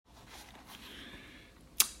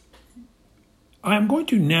I am going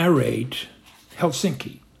to narrate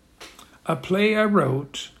Helsinki, a play I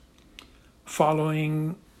wrote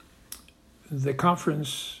following the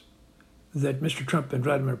conference that Mr. Trump and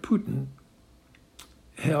Vladimir Putin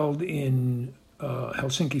held in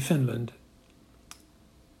Helsinki, Finland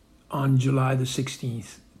on July the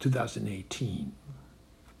 16th, 2018.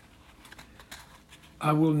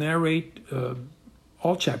 I will narrate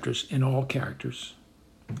all chapters and all characters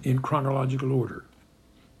in chronological order.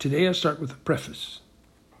 Today I start with a preface.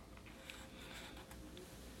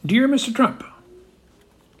 Dear Mr. Trump,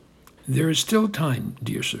 there is still time,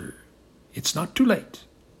 dear sir. It's not too late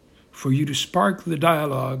for you to spark the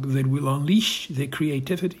dialogue that will unleash the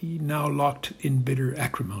creativity now locked in bitter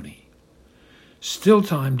acrimony. Still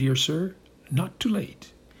time, dear sir, not too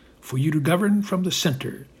late for you to govern from the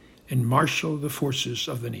center and marshal the forces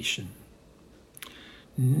of the nation.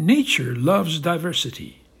 Nature loves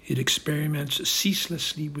diversity. It experiments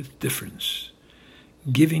ceaselessly with difference,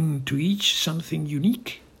 giving to each something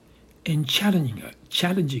unique and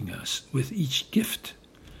challenging us with each gift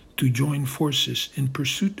to join forces in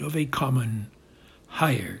pursuit of a common,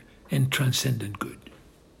 higher, and transcendent good.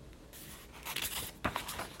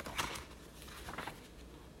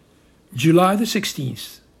 July the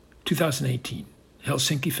 16th, 2018,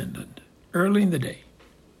 Helsinki, Finland. Early in the day,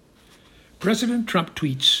 President Trump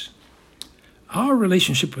tweets, "Our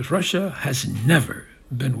relationship with Russia has never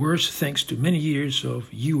been worse thanks to many years of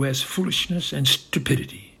U.S. foolishness and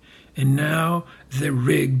stupidity, and now the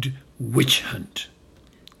rigged witch hunt."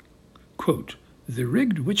 Quote, "The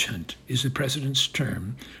rigged witch hunt is the president's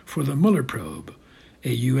term for the Mueller probe,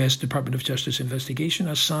 a U.S. Department of Justice investigation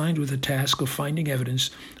assigned with the task of finding evidence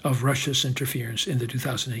of Russia's interference in the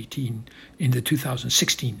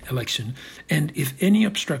 2016 election, and if any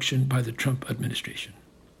obstruction by the Trump administration.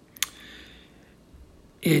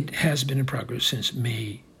 It has been in progress since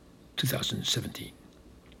May 2017.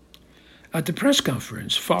 At the press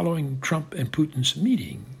conference following Trump and Putin's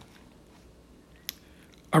meeting,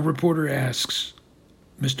 a reporter asks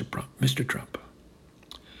Mr. Trump,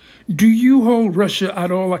 "Do you hold Russia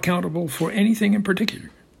at all accountable for anything in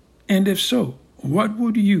particular? And if so, what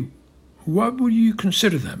would you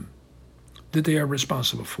consider them that they are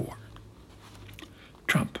responsible for?"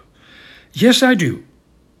 Trump, "Yes, I do.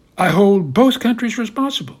 I hold both countries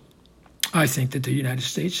responsible. I think that the United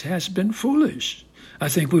States has been foolish. I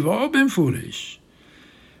think we've all been foolish.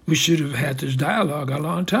 We should have had this dialogue a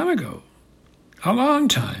long time ago. A long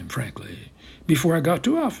time, frankly, before I got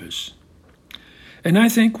to office. And I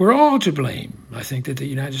think we're all to blame. I think that the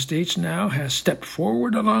United States now has stepped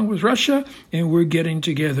forward along with Russia, and we're getting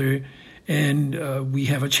together, and we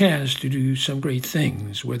have a chance to do some great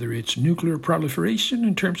things, whether it's nuclear proliferation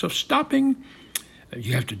in terms of stopping.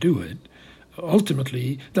 You have to do it.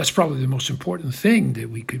 Ultimately, that's probably the most important thing that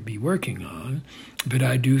we could be working on. But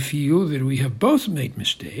I do feel that we have both made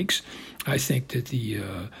mistakes. I think that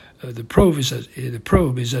the probe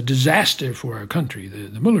is a disaster for our country,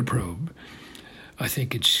 the Mueller probe. I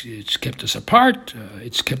think it's kept us apart.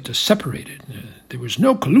 It's kept us separated. There was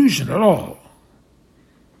no collusion at all."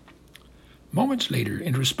 Moments later,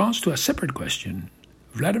 in response to a separate question,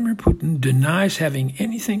 Vladimir Putin denies having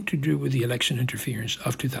anything to do with the election interference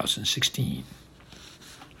of 2016.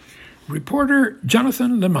 Reporter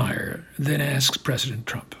Jonathan Lemire then asks President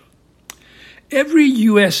Trump, "Every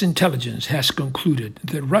U.S. intelligence has concluded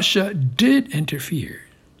that Russia did interfere.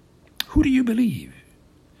 Who do you believe?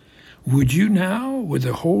 Would you now, with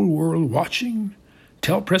the whole world watching,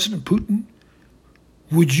 tell President Putin?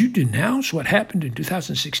 Would you denounce what happened in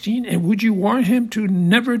 2016, and would you warn him to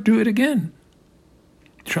never do it again?"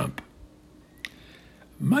 Trump,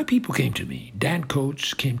 "My people came to me. Dan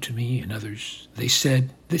Coats came to me and others. They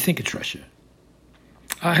said they think it's Russia.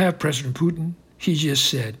 I have President Putin. He just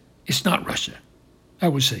said, it's not Russia. I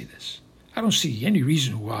would say this. I don't see any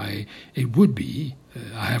reason why it would be.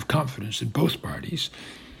 I have confidence in both parties.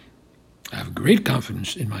 I have great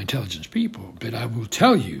confidence in my intelligence people, but I will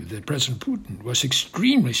tell you that President Putin was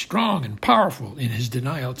extremely strong and powerful in his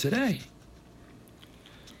denial today."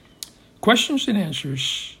 Questions and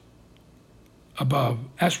answers above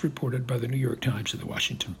as reported by the New York Times and the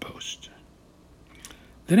Washington Post.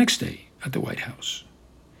 The next day at the White House,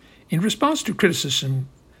 in response to criticism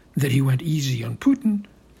that he went easy on Putin,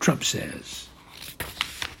 Trump says,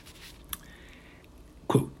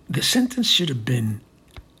 quote, "The sentence should have been,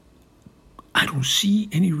 I don't see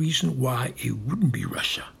any reason why it wouldn't be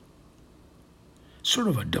Russia." Sort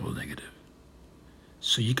of a double negative.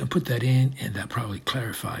 So you can put that in, and that probably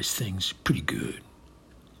clarifies things pretty good.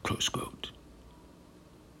 Close quote.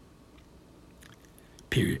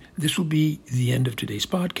 Period. This will be the end of today's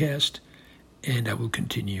podcast, and I will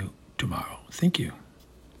continue tomorrow. Thank you.